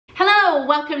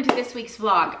Hello, welcome to this week's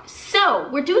vlog. So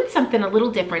we're doing something a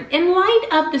little different in light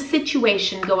of the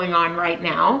situation going on right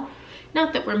now.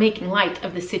 Not that we're making light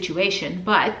of the situation,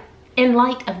 but in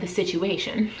light of the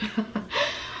situation.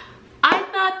 I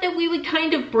thought that we would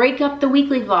kind of break up the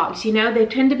weekly vlogs. You know, they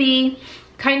tend to be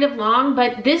kind of long,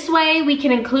 but this way we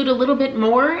can include a little bit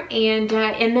more and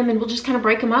in them, and we'll just kind of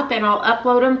break them up and I'll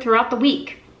upload them throughout the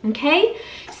week. Okay,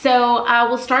 so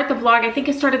we'll start the vlog. I think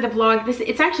I started the vlog,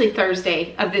 it's actually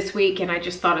Thursday of this week, and I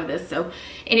just thought of this. So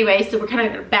anyway, so we're kind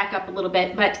of gonna back up a little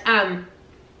bit, but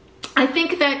I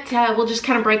think that we'll just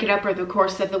kind of break it up over the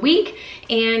course of the week,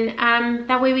 and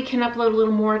that way we can upload a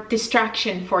little more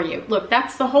distraction for you. Look,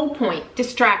 that's the whole point,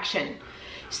 distraction.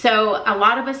 So a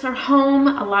lot of us are home,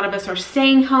 a lot of us are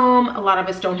staying home, a lot of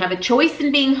us don't have a choice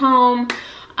in being home.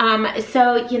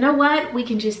 So you know what? We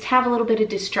can just have a little bit of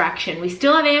distraction. We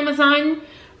still have Amazon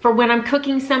for when I'm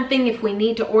cooking something. If we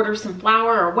need to order some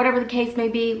flour or whatever the case may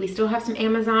be, we still have some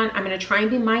Amazon. I'm gonna try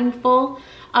and be mindful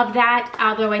of that,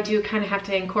 although I do kind of have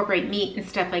to incorporate meat and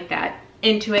stuff like that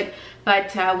into it.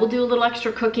 But we'll do a little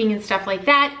extra cooking and stuff like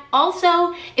that.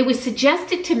 Also, it was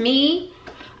suggested to me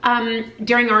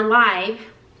during our live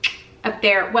up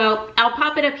there. Well, I'll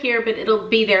pop it up here, but it'll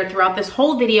be there throughout this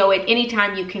whole video. At any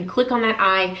time you can click on that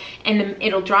eye and then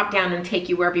it'll drop down and take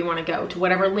you wherever you want to go, to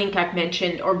whatever link I've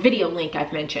mentioned or video link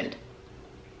I've mentioned.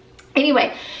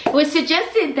 Anyway, it was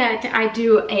suggested that I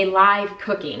do a live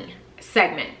cooking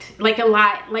segment, like go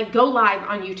live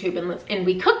on YouTube and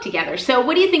we cook together. So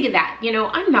what do you think of that? You know,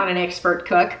 I'm not an expert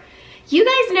cook. You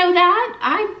guys know that.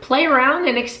 I play around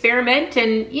and experiment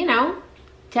and, you know,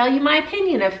 tell you my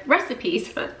opinion of recipes.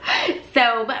 But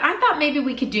I thought maybe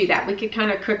we could do that. We could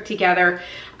kind of cook together.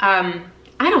 I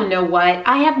don't know what.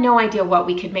 I have no idea what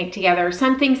we could make together.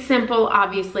 Something simple,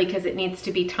 obviously, because it needs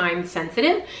to be time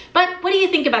sensitive. But what do you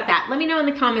think about that? Let me know in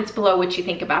the comments below what you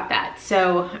think about that.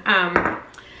 So,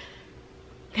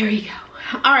 there you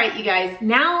go. All right, you guys,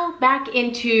 now back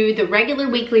into the regular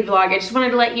weekly vlog. I just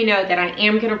wanted to let you know that I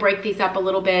am gonna break these up a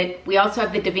little bit. We also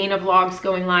have the Davina vlogs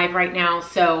going live right now,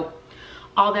 so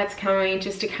all that's coming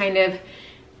just to kind of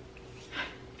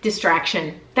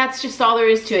distraction. That's just all there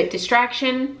is to it.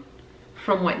 Distraction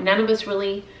from what none of us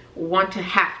really want to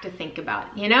have to think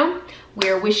about, you know? We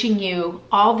are wishing you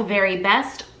all the very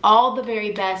best,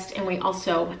 and we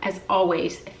also, as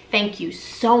always, thank you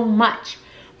so much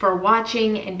for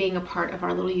watching and being a part of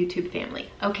our little YouTube family.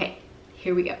 Okay,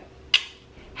 here we go.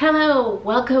 Hello,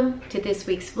 welcome to this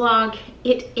week's vlog.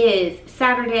 It is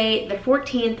Saturday, the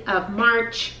 14th of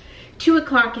March, 2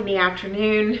 o'clock in the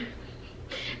afternoon.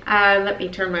 Let me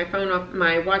turn my phone off,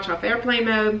 my watch off airplane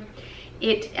mode.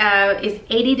 It is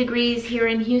 80 degrees here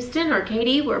in Houston, or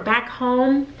Katy. We're back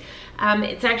home.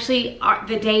 It's actually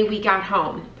the day we got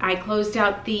home. I closed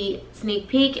out the sneak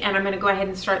peek and I'm gonna go ahead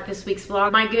and start this week's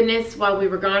vlog. My goodness, while we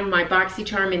were gone, my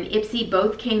Boxycharm and Ipsy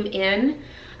both came in.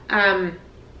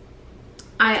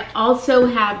 I also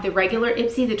have the regular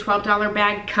Ipsy, the $12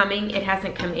 bag coming. It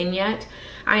hasn't come in yet.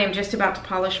 I am just about to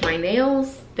polish my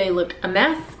nails. They look a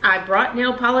mess. I brought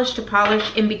nail polish to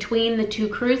polish in between the two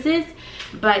cruises,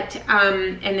 but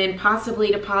and then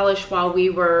possibly to polish while we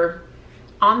were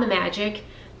on the Magic.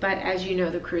 But as you know,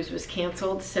 the cruise was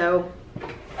canceled, so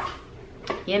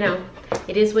you know,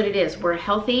 it is what it is. We're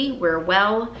healthy, we're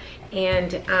well,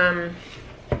 and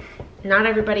not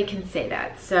everybody can say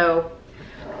that. So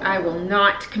I will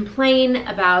not complain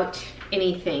about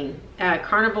anything.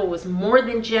 Carnival was more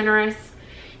than generous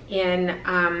in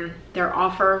their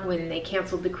offer when they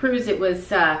canceled the cruise. It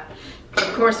was, of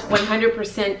course,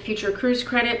 100% future cruise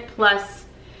credit plus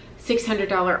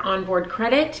 $600 onboard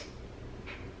credit.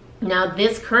 Now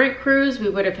this current cruise, we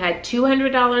would have had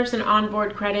 $200 in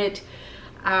onboard credit.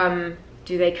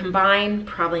 Do they combine?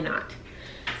 Probably not.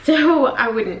 So I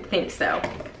wouldn't think so.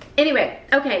 Anyway,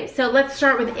 okay, so let's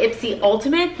start with Ipsy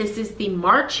Ultimate. This is the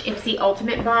March Ipsy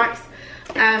Ultimate box.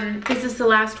 This is the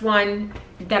last one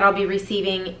that I'll be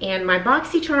receiving, and my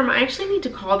Boxycharm, I actually need to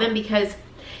call them because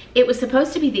it was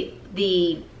supposed to be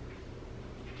the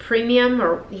premium,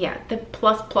 or yeah, the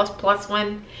plus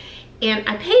one, and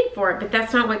I paid for it, but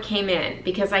that's not what came in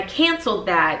because I canceled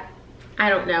that. I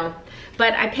don't know,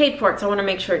 but I paid for it, so I want to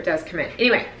make sure it does come in.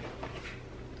 Anyway,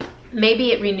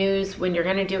 maybe it renews when you're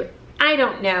gonna do it. I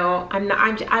don't know.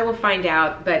 I will find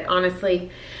out, but honestly,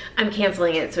 I'm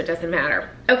canceling it, so it doesn't matter.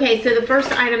 Okay, so the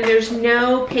first item, there's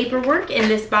no paperwork in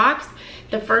this box.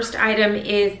 The first item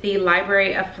is the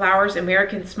Library of Flowers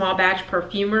American Small Batch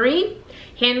Perfumery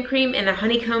hand cream in the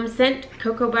honeycomb scent,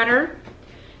 cocoa butter.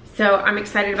 So I'm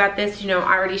excited about this. You know,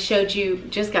 I already showed you,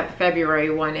 just got the February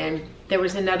one in. There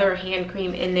was another hand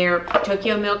cream in there,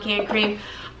 Tokyo Milk hand cream.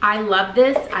 I love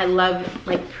this. I love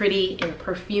like pretty and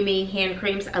perfumey hand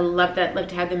creams. I love that. Love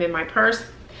to have them in my purse.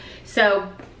 So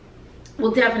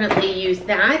we'll definitely use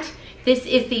that. This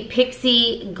is the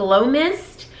Pixie Glow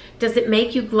Mist. Does it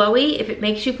make you glowy? If it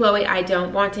makes you glowy, I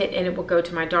don't want it, and it will go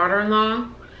to my daughter-in-law.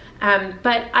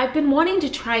 But I've been wanting to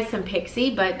try some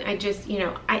Pixie, but I just, you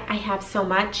know, I have so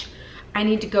much. I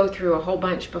need to go through a whole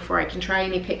bunch before I can try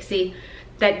any Pixie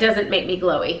that doesn't make me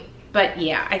glowy. But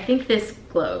yeah, I think this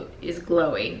glow is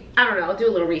glowy. I don't know, I'll do a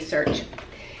little research.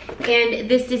 And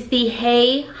this is the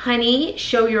Hey Honey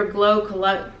Show Your Glow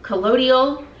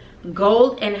Colloidal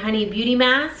Gold and Honey Beauty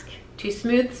Mask to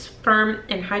smooth, firm,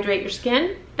 and hydrate your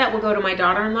skin. That will go to my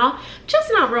daughter-in-law.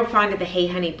 Just not real fond of the Hey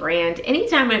Honey brand.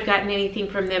 Anytime I've gotten anything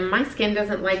from them, my skin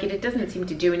doesn't like it. It doesn't seem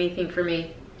to do anything for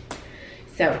me.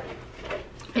 So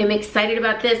I'm excited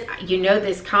about this. You know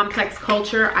this complex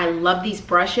culture. I love these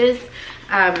brushes.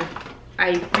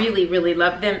 I really, really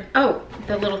love them. Oh,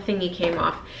 the little thingy came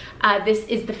off. This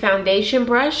is the foundation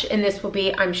brush, and this will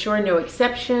be, I'm sure, no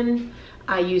exception.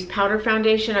 I use powder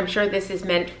foundation. I'm sure this is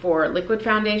meant for liquid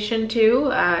foundation too,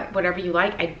 whatever you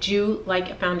like. I do like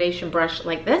a foundation brush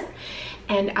like this.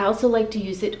 And I also like to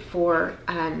use it for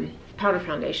powder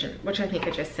foundation, which I think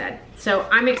I just said. So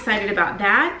I'm excited about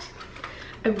that.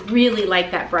 I really like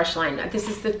that brush line. This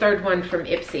is the third one from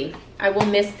Ipsy. I will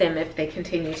miss them if they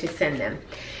continue to send them.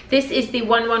 This is the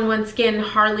 111 Skin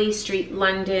Harley Street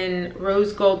London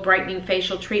Rose Gold Brightening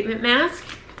Facial Treatment Mask.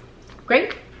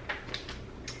 Great.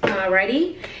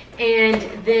 Alrighty. And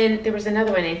then there was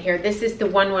another one in here. This is the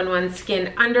 111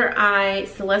 Skin Under Eye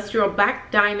Celestial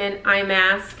Black Diamond Eye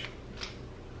Mask.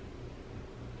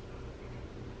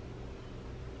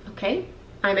 Okay.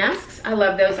 Eye masks. I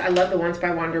love those. I love the ones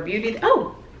by Wander Beauty.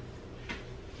 Oh,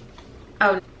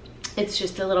 it's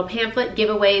just a little pamphlet.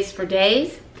 Giveaways for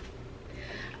days.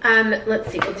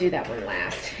 Let's see. We'll do that one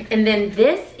last. And then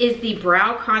this is the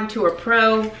Brow Contour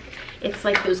Pro. It's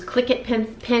like those Click-It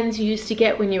pens you used to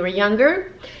get when you were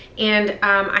younger. And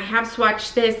I have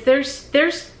swatched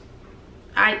this.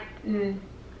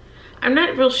 I'm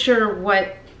not real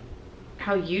sure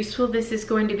how useful this is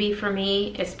going to be for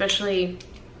me, especially.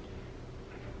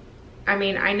 I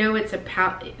mean, I know it's a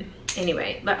palette.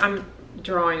 Anyway, but I'm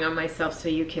drawing on myself so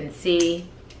you can see.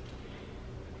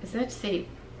 Does that say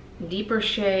deeper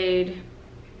shade?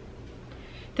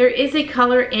 There is a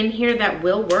color in here that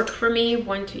will work for me.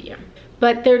 Yeah.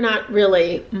 But they're not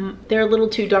really, they're a little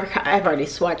too dark. I've already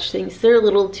swatched things. They're a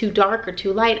little too dark or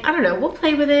too light. I don't know, we'll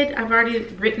play with it. I've already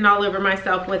written all over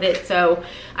myself with it, so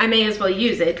I may as well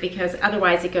use it because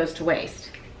otherwise it goes to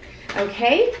waste.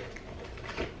 Okay.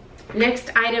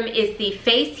 Next item is the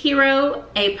Face Hero,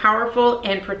 a powerful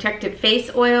and protective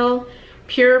face oil.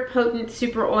 Pure, potent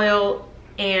super oil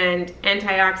and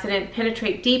antioxidant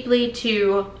penetrate deeply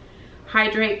to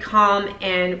hydrate, calm,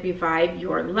 and revive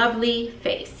your lovely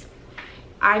face.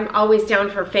 I'm always down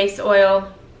for face oil.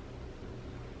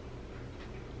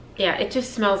 Yeah, it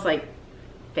just smells like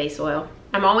face oil.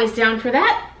 I'm always down for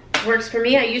that. Works for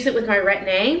me. I use it with my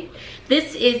Retin-A.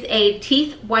 This is a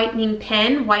teeth whitening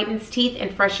pen, whitens teeth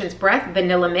and freshens breath,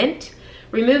 vanilla mint.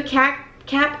 Remove cap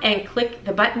and click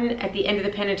the button at the end of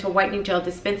the pen until whitening gel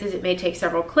dispenses. It may take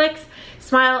several clicks.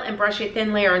 Smile and brush a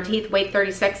thin layer on teeth. Wait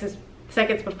 30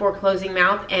 seconds before closing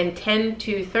mouth and 10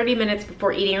 to 30 minutes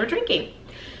before eating or drinking.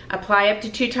 Apply up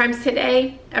to 2 times per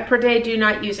day. Do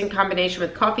not use in combination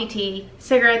with coffee, tea,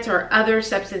 cigarettes, or other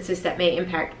substances that may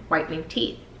impact whitening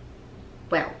teeth.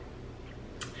 Well,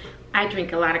 I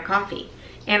drink a lot of coffee,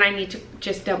 and I need to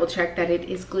just double check that it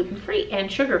is gluten-free and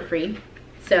sugar-free.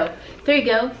 So there you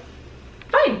go.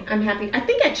 Fine, I'm happy. I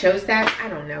think I chose that. I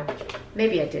don't know.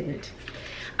 Maybe I didn't.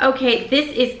 Okay, this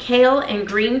is kale and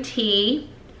green tea.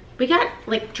 We got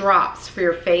like drops for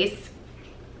your face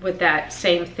with that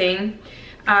same thing.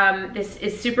 This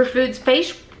is Superfoods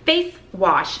face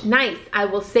wash. Nice. I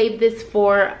will save this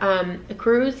for a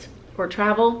cruise or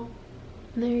travel.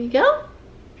 There you go.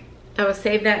 I will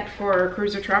save that for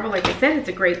cruise or travel. Like I said, it's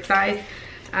a great size,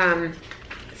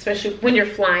 especially when you're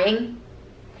flying.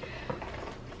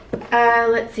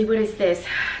 Let's see, what is this?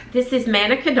 This is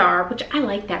Manna Kadar, which I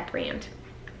like that brand.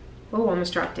 Oh,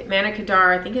 almost dropped it. Manna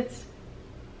Kadar, I think it's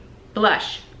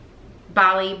Blush.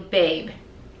 Bali Babe.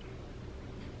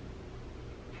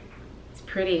 It's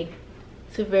pretty.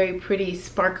 It's a very pretty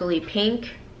sparkly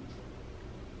pink.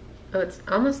 Oh, it's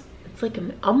like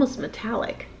almost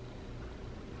metallic.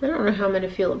 I don't know how I'm gonna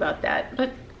feel about that,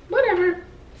 but whatever.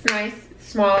 It's nice, it's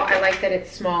small. I like that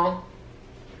it's small.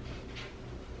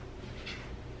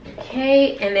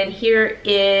 Okay, and then here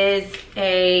is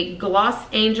a Gloss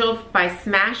Angel by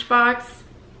Smashbox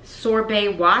Sorbet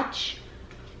Watch.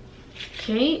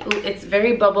 Okay, ooh, it's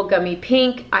very bubblegummy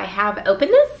pink. I have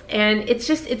opened this and it's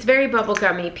very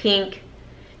bubblegummy pink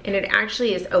and it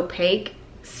actually is opaque.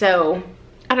 So,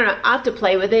 I don't know, I'll have to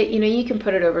play with it. You know, you can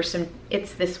put it over some,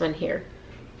 it's this one here.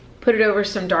 Put it over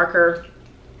some darker,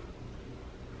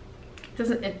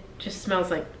 it just smells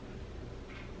like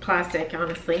plastic,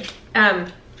 honestly.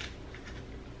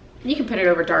 You can put it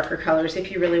over darker colors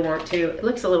if you really want to. It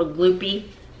looks a little gloopy,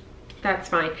 that's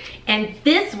fine. And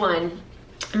this one,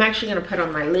 I'm actually gonna put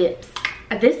on my lips.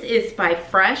 This is by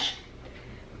Fresh.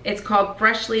 It's called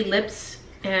Freshly Lips,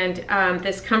 and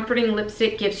this comforting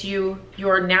lipstick gives you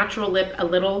your natural lip a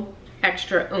little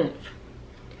extra oomph.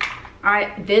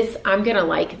 I'm gonna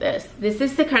like this. This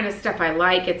is the kind of stuff I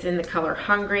like. It's in the color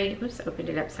Hungry. Oops, opened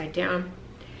it upside down.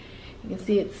 You can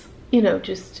see it's, you know,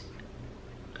 just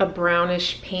a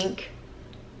brownish pink.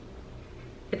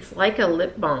 It's like a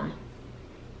lip balm.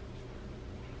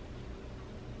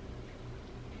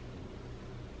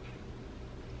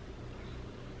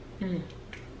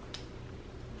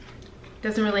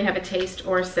 Doesn't really have a taste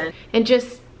or a scent. And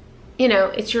just, you know,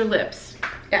 it's your lips.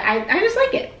 I just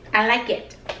like it. I like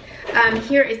it.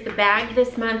 Here is the bag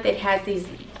this month. It has these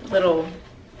little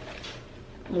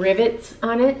rivets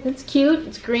on it. It's cute.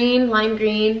 It's green, lime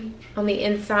green on the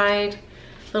inside.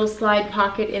 Little slide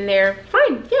pocket in there.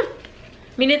 Fine, yeah.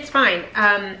 I mean, it's fine.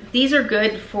 These are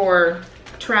good for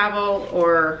travel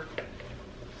or,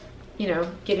 you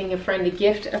know, giving a friend a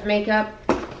gift of makeup.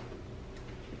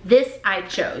 This I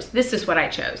chose. This is what I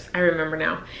chose. I remember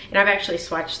now. And I've actually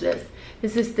swatched this.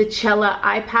 This is the Cella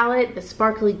Eye Palette, the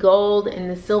sparkly gold and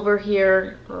the silver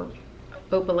here, or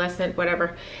opalescent,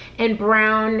 whatever, and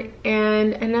brown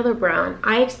and another brown.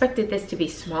 I expected this to be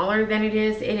smaller than it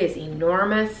is. It is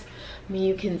enormous. I mean,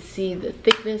 you can see the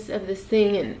thickness of this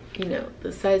thing and, you know,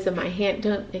 the size of my hand.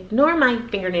 Don't ignore my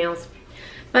fingernails.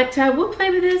 But we'll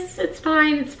play with this. It's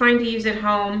fine. It's fine to use at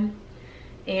home.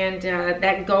 And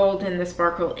that gold and the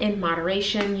sparkle in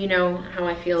moderation. You know how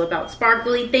I feel about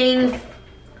sparkly things.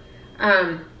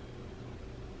 It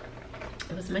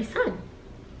was my son.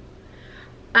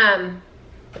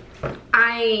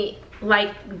 I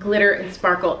like glitter and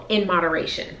sparkle in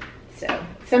moderation. So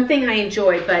something I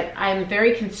enjoy, but I'm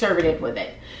very conservative with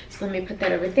it. So let me put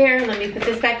that over there. Let me put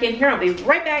this back in here. I'll be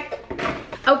right back.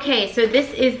 Okay, so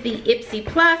this is the Ipsy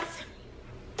Plus.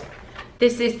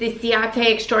 This is the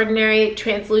Ciate Extraordinary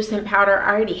Translucent Powder.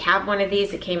 I already have one of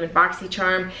these. It came in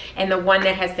Boxycharm. And the one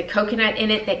that has the coconut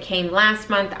in it that came last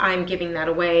month, I'm giving that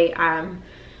away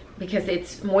because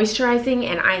it's moisturizing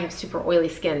and I have super oily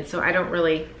skin. So I don't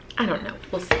know.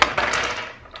 We'll see.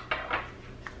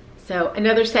 So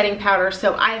another setting powder.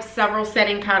 So I have several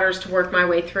setting powders to work my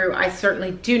way through. I certainly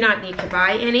do not need to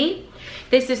buy any.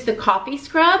 This is the Coffee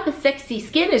Scrub. The Sexy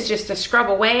Skin is just a scrub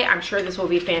away. I'm sure this will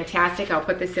be fantastic. I'll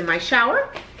put this in my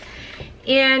shower.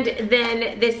 And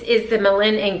then this is the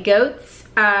Malin and Goats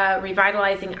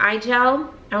Revitalizing Eye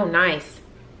Gel. Oh, nice.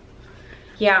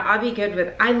 Yeah, I'll be good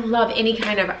with, I love any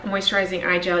kind of moisturizing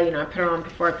eye gel. You know, I put it on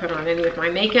before I put on any of my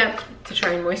makeup to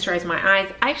try and moisturize my eyes.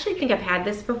 I actually think I've had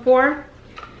this before.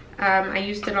 I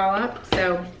used it all up,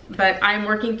 so, but I'm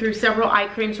working through several eye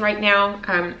creams right now.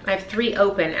 I have 3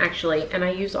 open actually, and I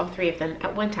use all 3 of them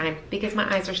at one time because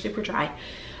my eyes are super dry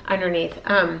underneath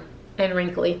and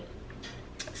wrinkly.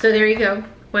 So there you go.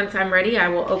 Once I'm ready, I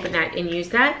will open that and use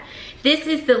that. This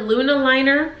is the Luna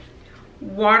Liner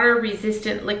Water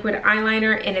Resistant Liquid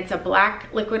Eyeliner, and it's a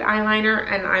black liquid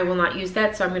eyeliner, and I will not use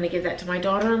that, so I'm gonna give that to my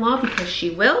daughter-in-law because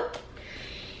she will.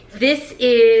 This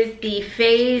is the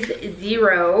Phase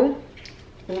Zero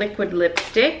liquid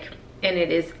lipstick, and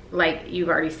it is like, you've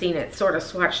already seen it sort of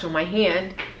swatched on my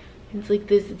hand. It's like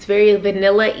this, it's very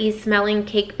vanilla-y smelling,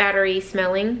 cake battery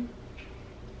smelling.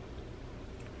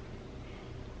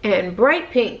 And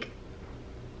bright pink.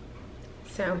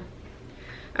 So,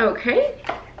 okay.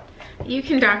 You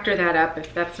can doctor that up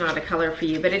if that's not a color for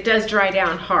you, but it does dry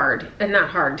down hard, not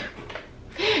hard,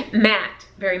 matte,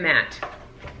 very matte.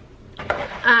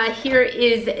 Here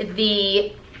is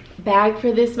the bag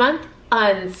for this month,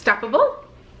 Unstoppable,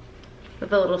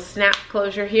 with a little snap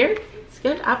closure here. It's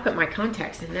good. I'll put my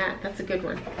contacts in that. That's a good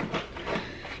one.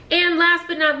 And last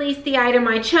but not least, the item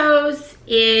I chose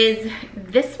is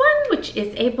this one, which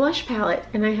is a blush palette,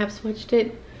 and I have swatched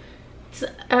it. It's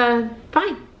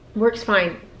fine, works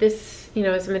fine. This, you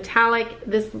know, is a metallic.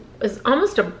 This is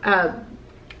almost a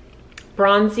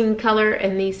bronzing color,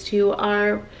 and these two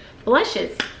are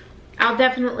blushes. I'll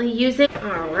definitely use it.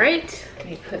 All right, let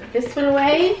me put this one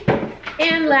away.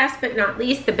 And last but not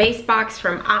least, the base box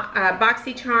from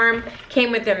Boxycharm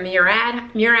came with the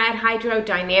Murad Hydro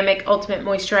Dynamic Ultimate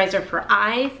Moisturizer for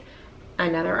Eyes.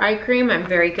 Another eye cream, I'm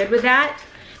very good with that.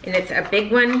 And it's a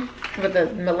big one. with the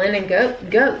Millennium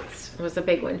goats was a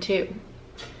big one too.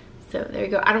 So there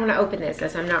you go. I don't want to open this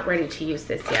as I'm not ready to use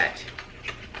this yet.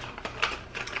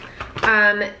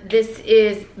 This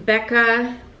is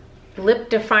Becca Lip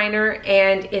Definer,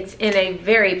 and it's in a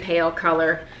very pale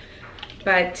color.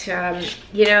 But,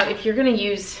 you know, if you're going to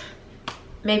use,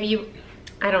 maybe you,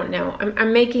 I don't know.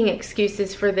 I'm making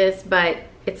excuses for this, but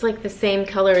it's like the same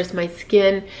color as my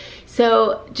skin.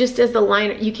 So just as a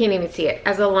liner, you can't even see it,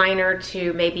 as a liner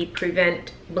to maybe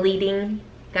prevent bleeding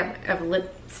of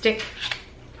lipstick.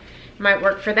 Might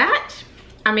work for that.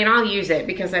 I mean, I'll use it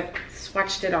because I've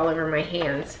swatched it all over my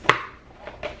hands.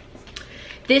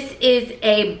 This is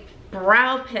a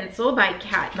brow pencil by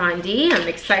Kat Von D. I'm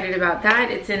excited about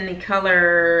that. It's in the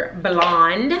color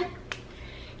Blonde.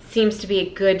 Seems to be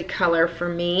a good color for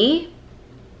me.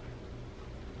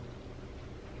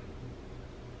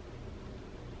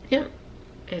 Yeah,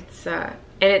 it's and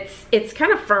it's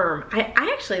kind of firm. I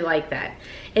actually like that.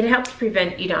 It helps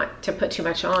prevent you not to put too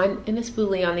much on, and a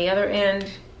spoolie on the other end.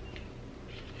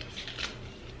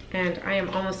 And I am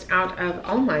almost out of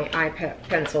all my eye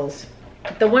pencils.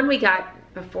 The one we got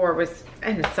before was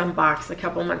in some box a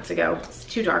couple months ago. It's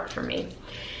too dark for me.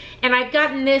 And I've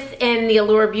gotten this in the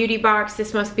Allure Beauty box.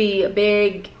 This must be a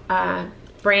big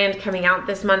brand coming out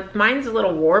this month. Mine's a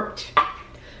little warped.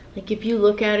 Like if you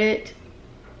look at it,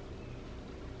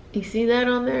 you see that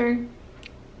on there?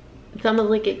 It's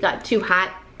almost like it got too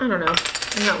hot. I don't know.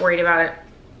 I'm not worried about it.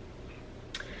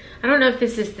 I don't know if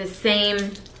this is the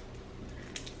same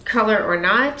color or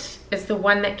not as the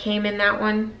one that came in that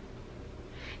one.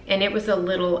 And it was a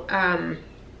little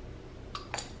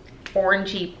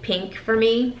orangey pink for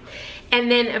me.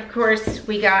 And then of course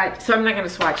we got, so I'm not going to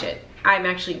swatch it. I'm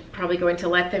actually probably going to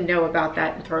let them know about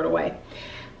that and throw it away.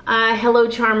 Hello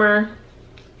Charmer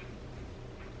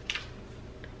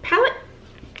palette.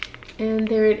 And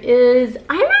there it is.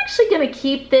 I'm actually going to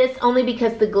keep this only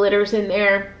because the glitters in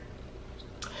there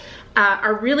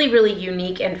are really, really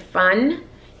unique and fun.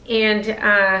 And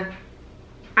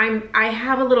I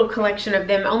have a little collection of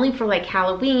them only for like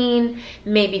Halloween,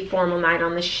 maybe formal night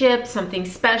on the ship, something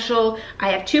special.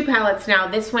 I have two palettes now,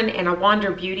 this one and a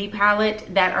Wander Beauty palette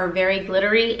that are very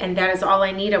glittery, and that is all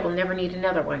I need. I will never need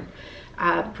another one,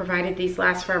 provided these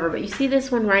last forever. But you see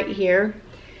this one right here?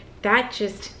 That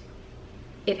just,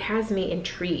 it has me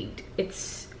intrigued.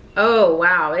 It's, oh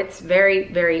wow, it's very,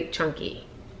 very chunky.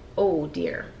 Oh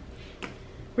dear.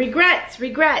 Regrets,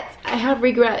 regrets. I have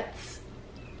regrets.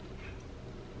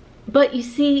 But you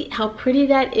see how pretty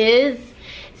that is?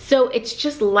 So it's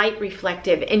just light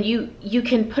reflective, and you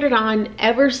can put it on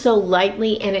ever so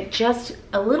lightly, and it just,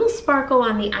 a little sparkle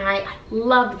on the eye. I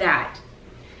love that.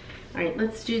 All right,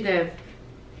 let's do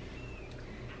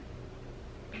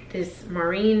this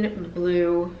marine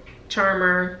blue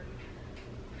Charmer,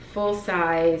 full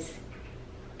size,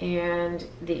 and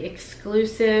the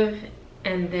exclusive,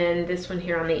 and then this one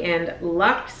here on the end,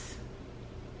 Luxe.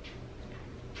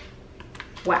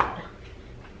 Wow.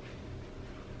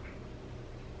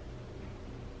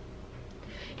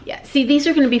 Yeah, see, these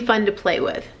are going to be fun to play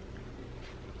with.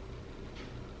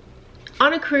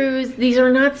 On a cruise, these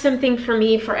are not something for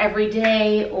me for every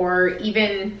day, or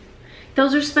even,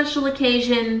 those are special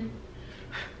occasion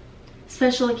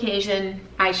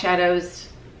eyeshadows,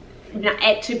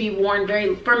 to be worn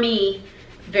very, for me,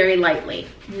 very lightly,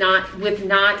 with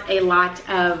not a lot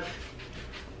of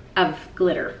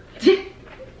glitter.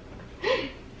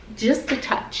 Just a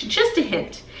touch, just a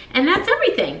hint, and that's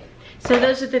everything. So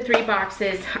those are the three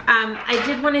boxes. I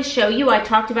did want to show you, I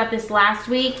talked about this last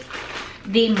week,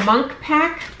 the Monk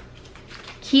Pack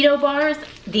keto bars.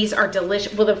 These are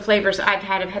delicious. Well, the flavors I've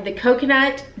had the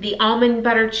coconut, the almond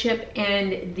butter chip,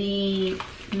 and the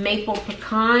maple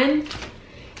pecan.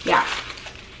 Yeah,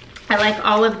 I like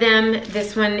all of them.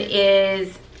 This one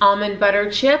is almond butter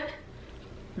chip,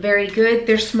 very good.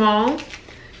 They're small.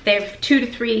 They have 2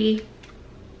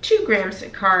 grams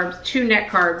of carbs, 2 net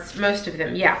carbs, most of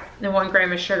them, yeah, and 1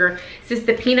 gram of sugar. This is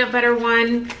the peanut butter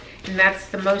one, and that's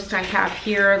the most I have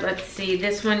here. Let's see,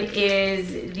 this one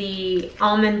is the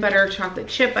almond butter chocolate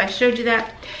chip. I showed you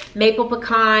that. Maple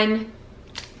pecan,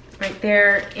 right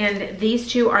there. And these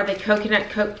two are the coconut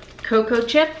cocoa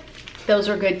chip. Those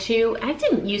are good too. I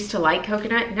didn't used to like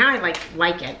coconut. Now I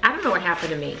like it. I don't know what happened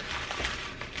to me.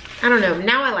 I don't know.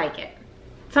 Now I like it.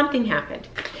 Something happened.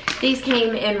 These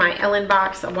came in my Ellen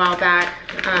box a while back.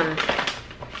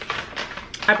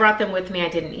 I brought them with me. I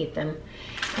didn't eat them.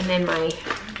 And then my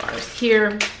bars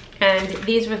here. And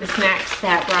these were the snacks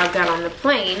that Rob got on the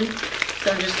plane.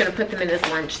 So I'm just gonna put them in his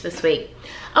lunch this week.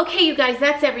 Okay, you guys,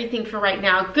 that's everything for right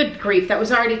now. Good grief, that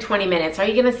was already 20 minutes. Are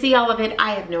you gonna see all of it?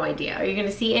 I have no idea. Are you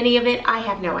gonna see any of it? I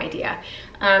have no idea.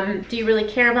 Do you really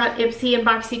care about Ipsy and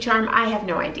Boxycharm? I have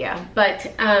no idea,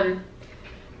 but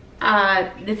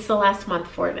it's the last month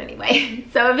for it anyway.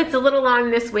 So if it's a little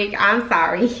long this week, I'm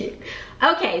sorry.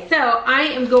 Okay, so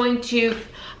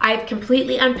I've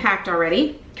completely unpacked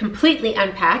already, completely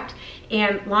unpacked,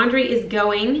 and laundry is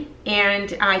going,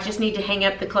 and I just need to hang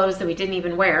up the clothes that we didn't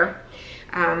even wear.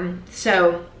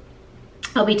 So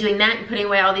I'll be doing that and putting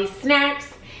away all these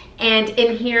snacks. And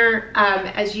in here,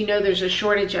 as you know, there's a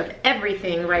shortage of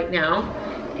everything right now.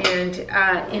 And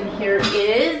in here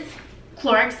is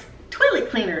Clorox toilet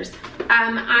cleaners.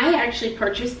 I actually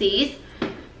purchased these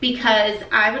because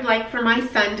I would like for my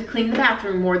son to clean the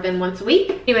bathroom more than once a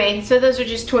week. Anyway, so those are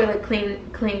just toilet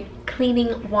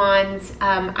cleaning wands.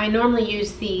 I normally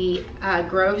use the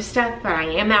Grove stuff, but I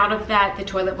am out of that, the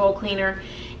toilet bowl cleaner.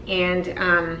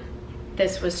 And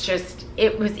this was just,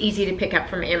 it was easy to pick up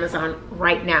from Amazon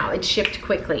right now. It shipped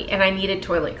quickly, and I needed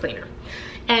toilet cleaner.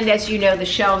 And as you know, the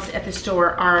shelves at the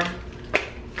store are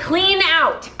clean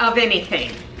out of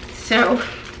anything. So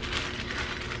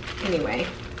anyway,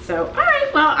 so all right,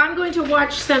 well, I'm going to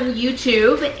watch some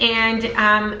YouTube and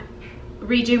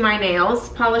redo my nails,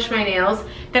 polish my nails.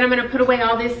 Then I'm gonna put away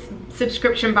all this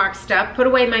subscription box stuff, put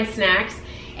away my snacks,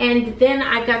 and then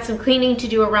I've got some cleaning to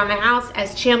do around the house,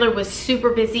 as Chandler was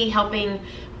super busy helping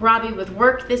Robbie with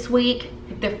work this week.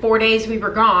 The 4 days we were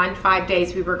gone, 5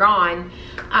 days we were gone.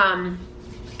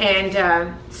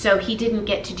 So he didn't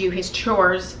get to do his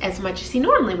chores as much as he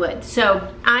normally would.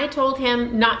 So I told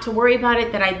him not to worry about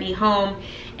it, that I'd be home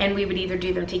and we would either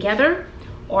do them together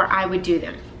or I would do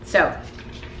them. So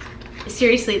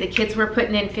seriously, the kids were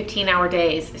putting in 15-hour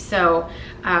days. So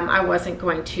I wasn't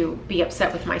going to be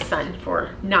upset with my son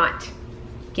for not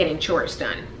getting chores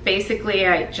done. Basically,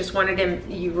 I just wanted him,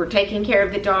 you were taking care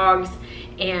of the dogs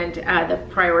and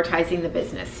prioritizing the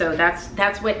business. So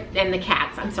that's what, and the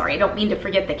cats. I'm sorry, I don't mean to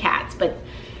forget the cats, but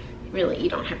really you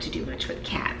don't have to do much with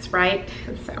cats, right?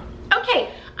 So,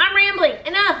 okay, I'm rambling.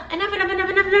 Enough.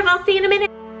 I'll see you in a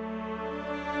minute.